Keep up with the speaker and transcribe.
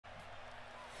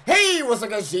Hey, what's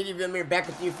up guys, JD Venom here back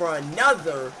with you for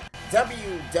another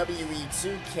WWE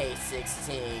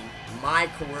 2K16 My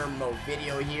Career Mode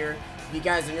video here. If you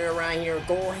guys are new around here,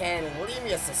 go ahead and leave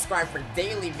me a subscribe for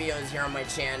daily videos here on my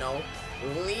channel.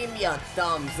 Leave me a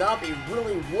thumbs up, it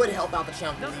really would help out the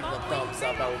channel if you leave me a thumbs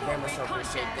up. I would very much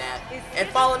appreciate that. And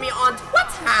follow me on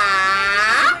Twitter.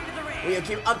 We'll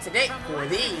keep up to date for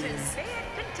these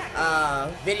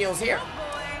videos here.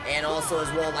 And also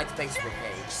as well like the Facebook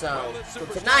page. So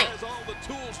tonight,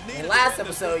 in the last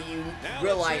episode, you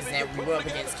realized that we were up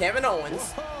against Kevin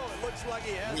Owens.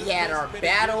 We had our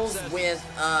battles with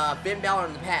Finn Balor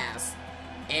in the past,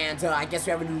 and I guess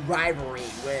we have a new rivalry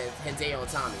with Hideo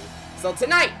Itami. So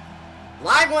tonight,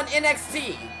 live on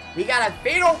NXT, we got a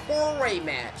Fatal 4-Way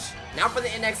match, not for the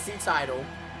NXT title,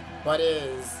 but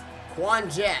is Quan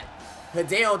Jet,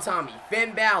 Hideo Itami,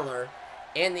 Finn Balor,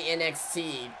 and the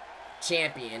NXT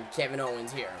champion Kevin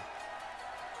Owens here.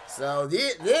 So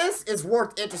this is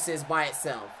worth interest by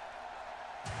itself.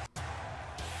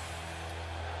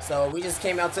 So we just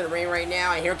came out to the ring right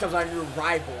now, and here comes our new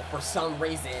rival. For some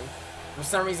reason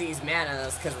he's mad at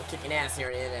us because we're kicking ass here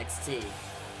in NXT.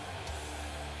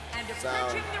 So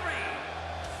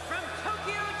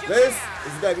this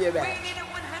is gonna be a match.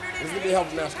 This is gonna be a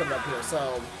helpful match coming up here.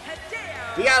 So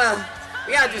we gotta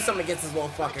do something against this little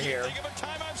fucker here.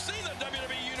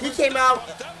 He came out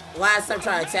last time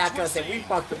trying to attack us and we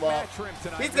fucked him up.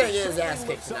 He's gonna get his ass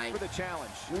kicked tonight.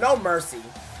 No mercy.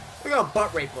 We're gonna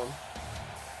butt rape him.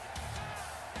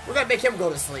 We're gonna make him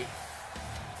go to sleep.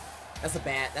 That's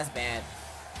bad.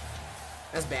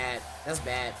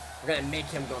 We're gonna make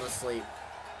him go to sleep.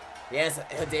 Yes,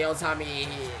 Hideo Itami,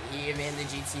 he in the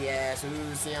GTS.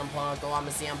 Ooh, CM Punk. Oh, I'm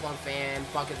a CM Punk fan.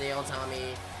 Fuck Hideo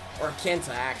Itami. Or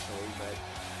Kenta, actually, but...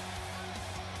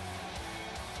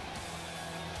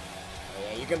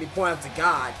 yeah, you're gonna be pointing out to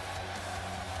God.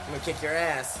 I'm gonna kick your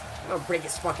ass. I'm gonna break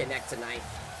his fucking neck tonight.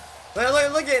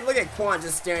 Look at Quan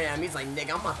just staring at him. He's like,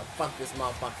 nigga, I'm about to fuck this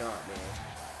motherfucker up, man.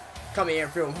 Come here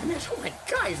and feel one match. Oh my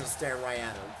God, he's just staring right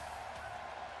at him.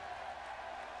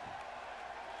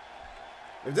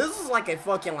 If this is like a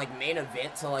fucking like main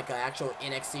event to like an actual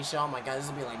NXT show, oh my God, this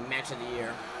would be like match of the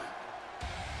year.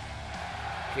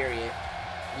 Period.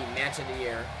 The match of the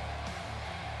year.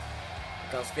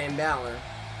 Because Finn Balor.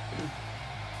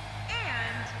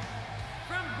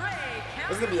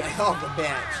 This is gonna be a hell of a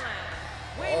match.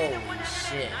 Holy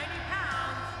shit.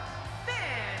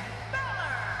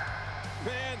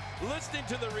 Man, listening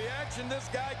to the reaction this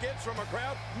guy gets from a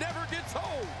crowd never gets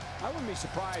old. I wouldn't be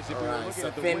surprised if we were looking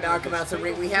at the Finn Balor come out to the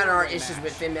ring. We had our issues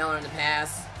with Finn Balor in the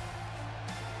past.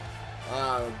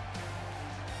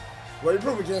 We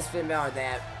prove against Finn Balor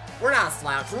that we're not a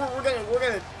slouch. We're gonna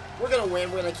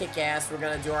win. We're gonna kick ass. We're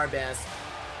gonna do our best.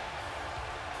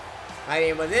 I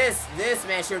mean, but this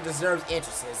match here deserves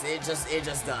interest. It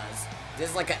just does.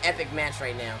 This is like an epic match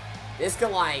right now. This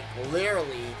could like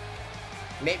literally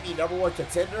make me #1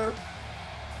 contender.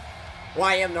 Well,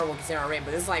 I am #1 contender already,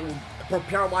 but this is like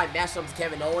prepare my matchup to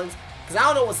Kevin Owens, because I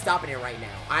don't know what's stopping it right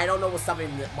now. I don't know what's stopping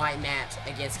my match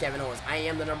against Kevin Owens. I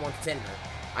am the #1 contender.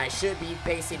 I should be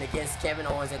facing against Kevin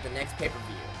Owens at the next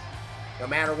pay-per-view, no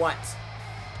matter what.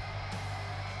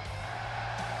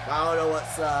 I don't know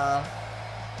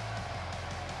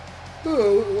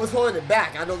what's holding it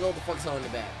back. I don't know what the fuck's holding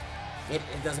it back. It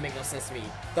doesn't make no sense to me.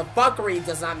 The fuckery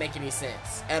does not make any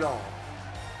sense at all.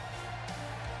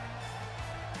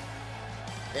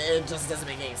 It just doesn't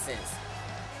make any sense.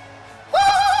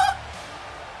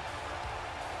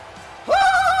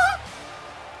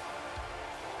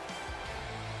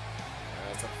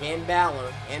 So Finn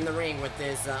Balor in the ring with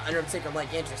this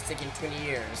Undertaker-like interest taking 20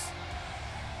 years.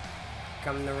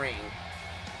 Come in the ring.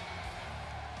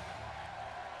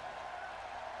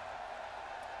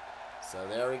 So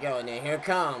there we go, and then here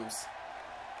comes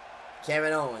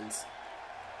Kevin Owens.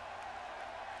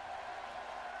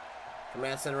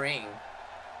 Coming out to the ring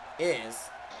is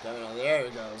Kevin Owens. There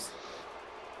he goes.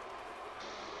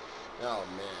 Oh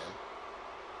man.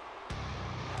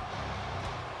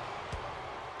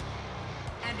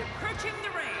 And approaching the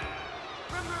ring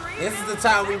from this is the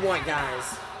time we want,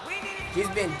 guys. He's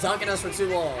been dunking us for too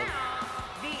long.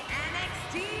 The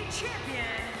NXT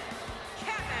champion,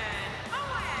 Kevin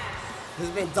Owens. He's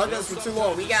been dunking us for too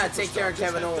long. We gotta take care of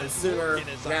Kevin Owens sooner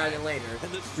rather than later.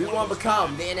 We want to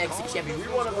become the NXT champion. We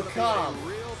want to become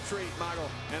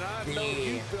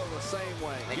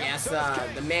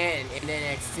the man in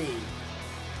NXT.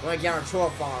 We want to get our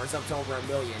Twitter followers up to over 1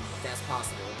 million, if that's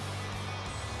possible.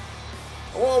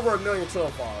 Or over 1 million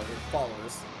Twitter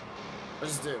followers.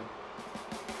 Let's just do.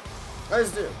 Alright,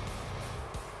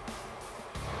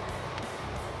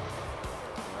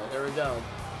 here we go.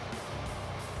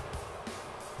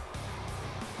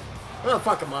 We're gonna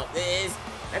fuck him up.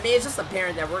 I mean, it's just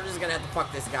apparent that we're just gonna have to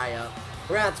fuck this guy up.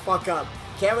 We're gonna have to fuck up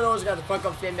Kevin Owens. Gonna have to fuck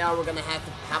up Finn Balor. We're gonna have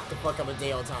to fuck up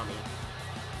Hideo Itami.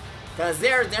 Cause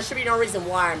there should be no reason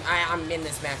why I'm in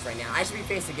this match right now. I should be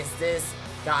facing against this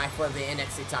guy for the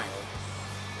NXT title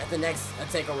at the next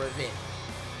TakeOver event.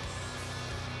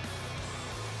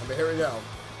 But here we go.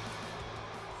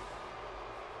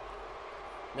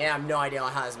 Man, I have no idea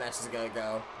how this match is gonna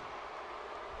go.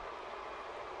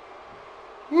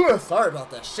 Ooh, sorry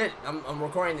about that shit. I'm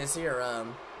recording this here.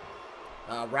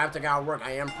 Right after I got work,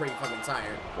 I am pretty fucking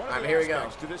tired. Alright, here we go.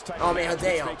 Oh man,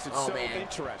 Hideo. Oh man.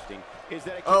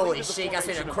 Holy shit, he got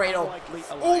me in a cradle.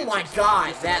 Oh my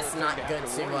god, that's not good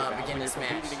to begin this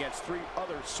match. Against 3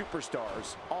 other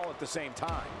superstars all at the same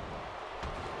time.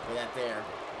 Look at that there.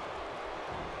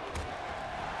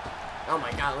 Oh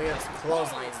my god, look at those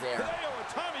clotheslines there.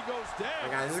 Oh my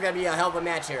god, this is gonna be a hell of a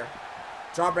match here.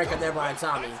 Jawbreaker there by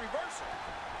Tommy.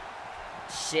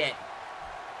 Shit.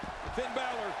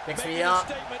 Picks me up.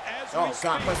 Oh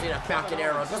god, puts me in a Falcon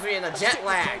Arrow. Puts me in a jet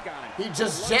lag. He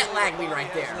just jet lagged me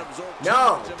right there.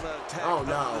 No. Oh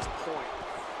no.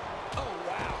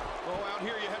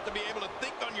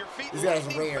 These guys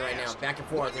are bringing it right now. Back and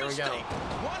forth. Here we go.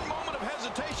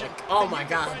 Oh my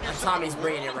god, Tommy's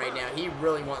bringing it right now. He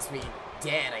really wants me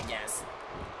dead, I guess.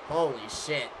 Holy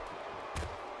shit.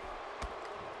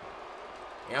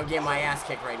 Yeah, I'm getting my ass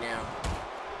kicked right now.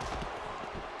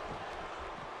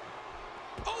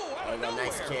 Oh, no,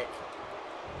 nice kick.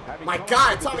 My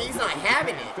god, Tommy, he's not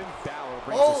having it.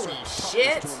 Holy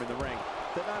shit.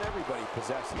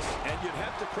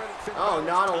 Oh,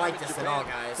 no, I don't like this at all,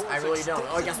 guys. I really don't.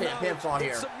 Oh, he got me a pinfall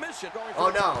here.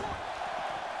 Oh, no.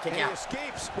 Kick out.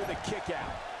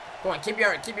 Come on, keep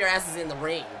your asses in the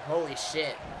ring. Holy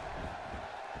shit.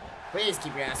 Please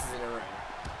keep your asses in the ring.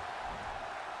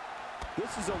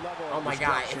 This is a level oh my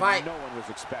god, if I no one was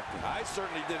expecting. I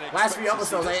certainly didn't last few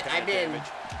episodes I've been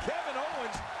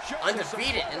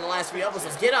undefeated in the last few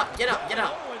episodes. Get up, get up, get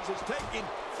up.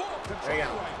 There you go.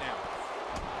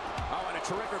 Oh, and a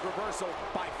terrific reversal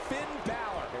by Finn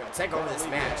Balor. They're gonna take over this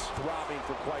match. Throbbing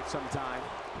for quite some time.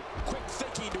 Quick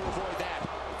thinking to avoid that.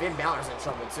 Finn Balor's in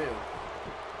trouble too.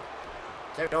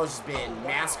 Kevin Owens has been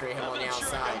massacring him on the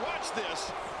outside.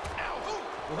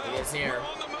 He is here.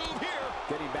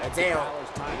 Hideo,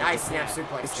 nice snap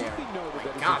suplex there.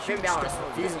 Oh my god, Finn Balor is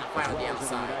refusing to fight on the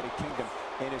outside.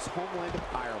 In his homeland of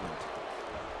Ireland.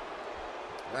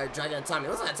 Alright, Dragon Tommy.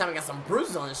 Looks like Tommy got some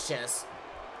bruises on his chest.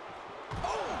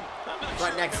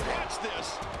 Right next to him.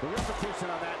 The repetition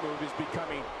on that move is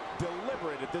becoming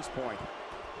deliberate at this point.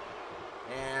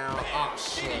 Now, oh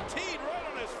shit. Right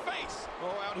on his face. Oh,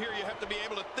 out here you have to be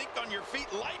able to think on your feet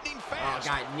lightning fast.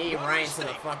 Oh god, knee right into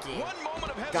the fucking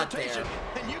gut there.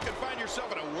 And you can find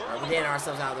yourself in a world. We're getting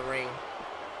ourselves out of the ring.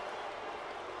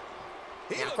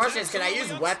 Now, the question is, can I use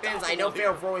weapons? I know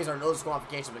fatal 4-ways are no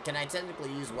disqualification, but can I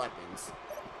technically use weapons?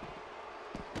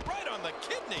 Right on the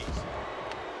kidneys.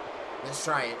 Let's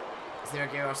try it. Let's see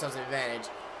if we give ourselves an advantage.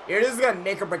 Here, this is gonna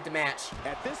make or break the match.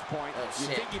 At this point, you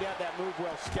think he'd have that move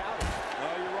well scouted.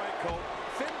 Oh, you're right, Cole.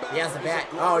 He has the bat.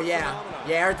 Oh yeah,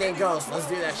 yeah, everything goes. Let's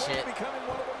do that shit.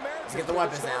 Let's get the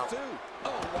weapons out.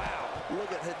 Oh wow!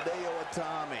 Look at Hideo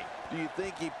Itami. Do you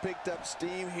think he picked up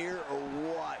steam here or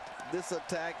what? This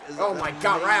attack is. Oh my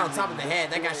god! Right on top of the head.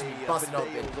 That guy should be busted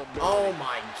open. Oh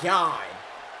my god!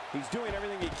 He's doing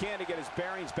everything he can to get his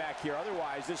bearings back here.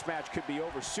 Otherwise, this match could be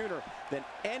over sooner than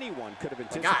anyone could have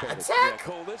anticipated. God, attack! Yeah,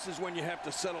 Cole, this is when you have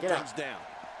to settle things down.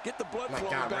 Get the blood flowing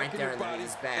back right in there your body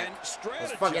his back. And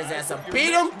let's fuck his ass up.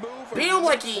 Beat him! Beat him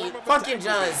like he fucking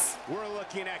just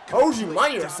owes you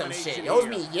money or some shit. He owes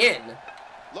me yen.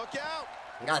 Look out!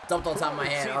 I got dumped on top of my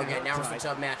head. Okay, now we're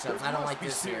switching up matchups. I don't like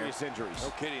this here. No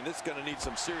kidding. This is going to need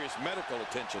some serious medical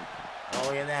attention. Oh,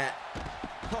 look at that.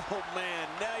 Oh, man.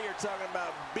 Now you're talking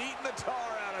about beating the tar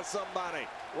out of somebody.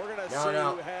 We're going to see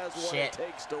who has what it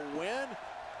takes to win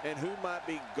and who might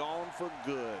be gone for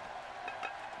good.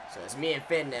 So it's me and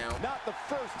Finn now. Not the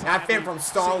first time. Not Finn from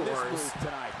Star Wars.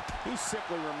 He's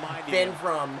simply reminding Finn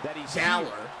from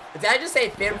Balor. Did I just say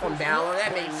Finn from Balor?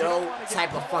 That made no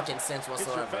type of fucking sense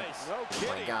whatsoever. Oh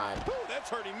my god. Ooh, that's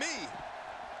hurting me.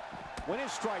 When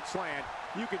his strikes land,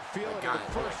 you can feel it in the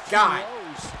first few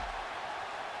rows.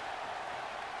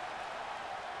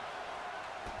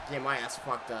 Get my ass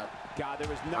fucked up. God, there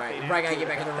was nothing. Alright, we probably gotta get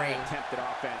back in the ring.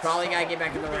 Probably gotta get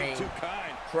back in the ring.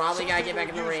 Probably gotta get back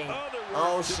in the ring.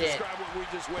 Oh shit.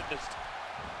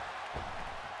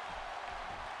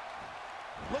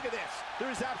 Look at this.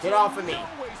 There is get off of me.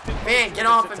 Man, get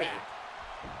off of me.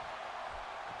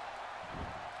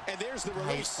 And there's the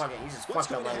release. He just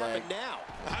fucked up my leg. Now?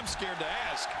 I'm scared to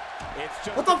ask. It's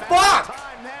just what the fuck?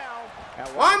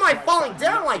 Why am I falling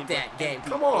down like that, game?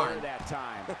 Come on. That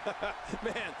time.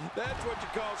 Man, that's what you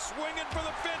call swinging for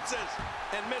the fences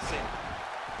and missing.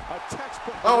 A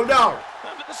textbook. Oh no.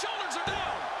 The shoulders are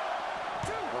down.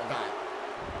 Oh god.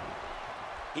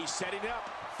 He's setting up.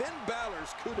 Finn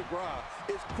Balor's coup de grace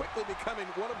is quickly becoming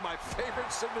one of my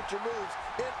favorite signature moves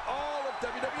in all of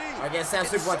WWE. I get snap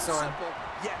suplex so on. simple,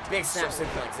 Big snap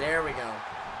suplex. There we go.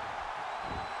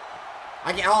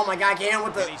 I can't. Oh my god! I can't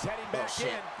with the. He's heading back shit.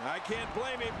 in. I can't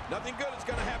blame him. Nothing good is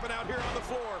going to happen out here on the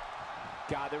floor.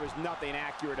 God, there was nothing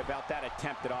accurate about that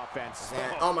attempted offense.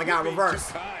 Oh my god!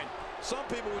 Reverse. Some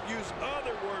people would use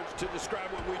other words to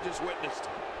describe what we just witnessed.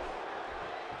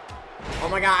 Oh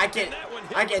my god!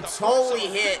 I can totally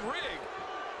hit.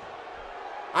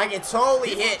 I can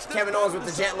totally hit Kevin Owens with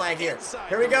the jet lag here.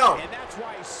 Here we go. And that's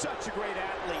why he's such a great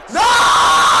athlete.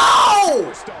 No!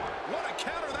 What a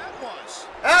counter that was.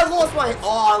 I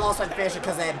lost my finisher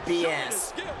because of that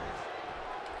BS.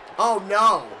 Oh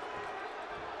no.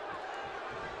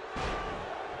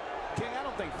 King, I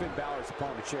don't think Finn Balor's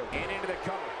opponent should. And into the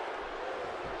cover.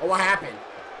 Oh, what happened?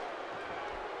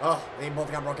 Oh, they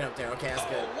both got broken up there. Okay, that's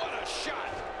good. What a shot.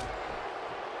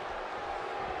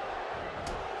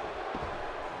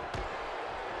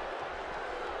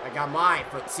 I got my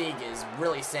fatigue is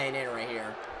really setting in right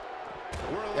here.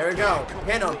 There we go.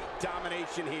 Pin him.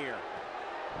 Domination here.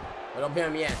 I don't pin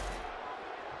him yet.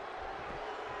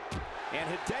 And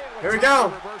Hideo Here we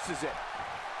go. Reverses it.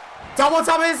 Double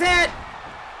top of his head.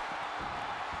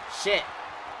 Shit.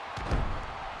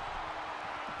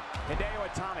 Hideo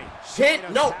Itami.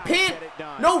 Pin. No, pin.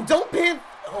 No, don't pin.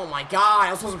 Oh my god.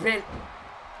 I was supposed to pin.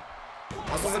 I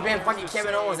was supposed to pin fucking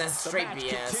Kevin Owens. That's straight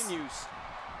BS. Continues.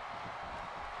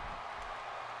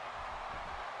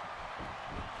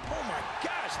 Oh my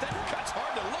gosh, that cut's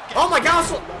hard to look at. Oh my gosh.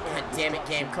 God damn it,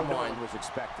 game. Come on. Was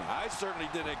expecting. I certainly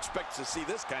didn't expect to see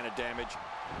this kind of damage.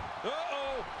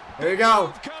 Uh-oh. Here we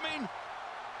go. Coming.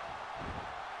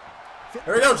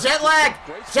 Here we go. Jet lag.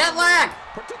 Jet lag.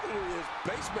 Particularly his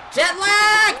basement. Jet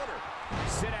lag.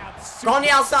 Sit out. Go on the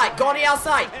outside. Go on the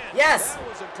outside. Yes. That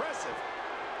was impressive.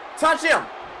 Touch him.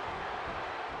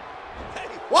 Hey,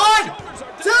 1,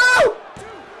 2.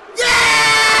 Yeah!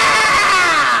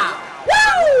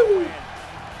 Woo!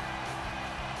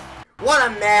 What a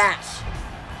match.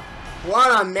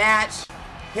 What a match.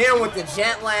 Him with the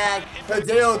jet lag.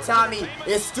 Hideo Itami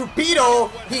is stupido.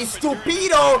 He's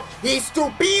stupido. He's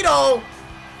stupido.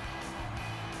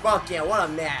 Fuck yeah, what a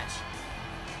match.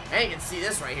 I didn't even see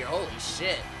this right here. Holy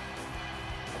shit.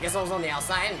 I guess I was on the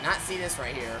outside. I did not see this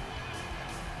right here.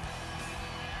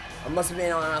 I must have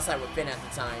been on the outside with Finn at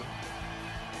the time.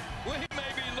 We may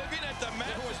be looking at the match.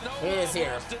 He is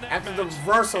here. After the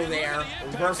reversal there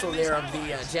of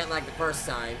the jet lag the first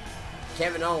time,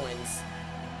 Kevin Owens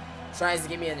tries to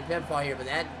get me in the pinfall here, but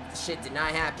that shit did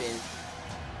not happen.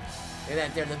 Look at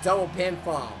that there, the double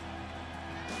pinfall.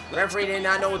 Referee did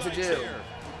not know what to do.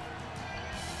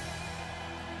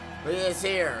 Look at this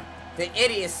here. The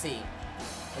idiocy.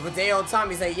 Of Hideo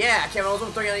Itami say, yeah, Kevin Owens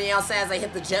will throw you on the outside as I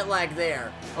hit the jet lag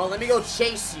there. Oh, let me go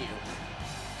chase you.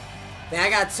 Then I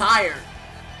got tired.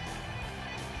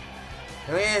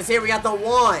 And look at this here, we got the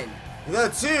 1, the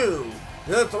 2,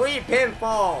 the 3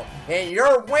 pinfall. And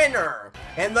your winner,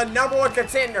 and the #1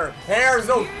 contender, there's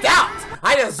no doubt,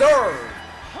 I deserve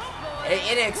an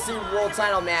NXT World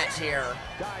Title match here.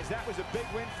 Guys, that was a big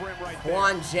win for him right there.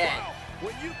 Quan Jet.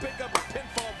 When you pick up a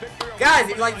pinfall victory, Guys,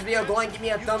 if you like this video, go ahead and give me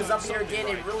a thumbs up here again.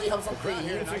 It really helps out the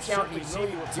YouTube channel. If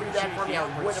you do that for me,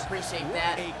 I would appreciate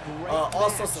that.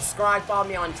 Also, subscribe, follow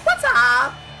me on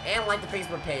Twitter, and like the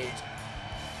Facebook page.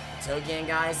 Until again,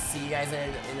 guys, see you guys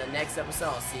in the next episode.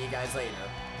 I'll see you guys later.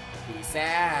 Peace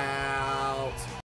out.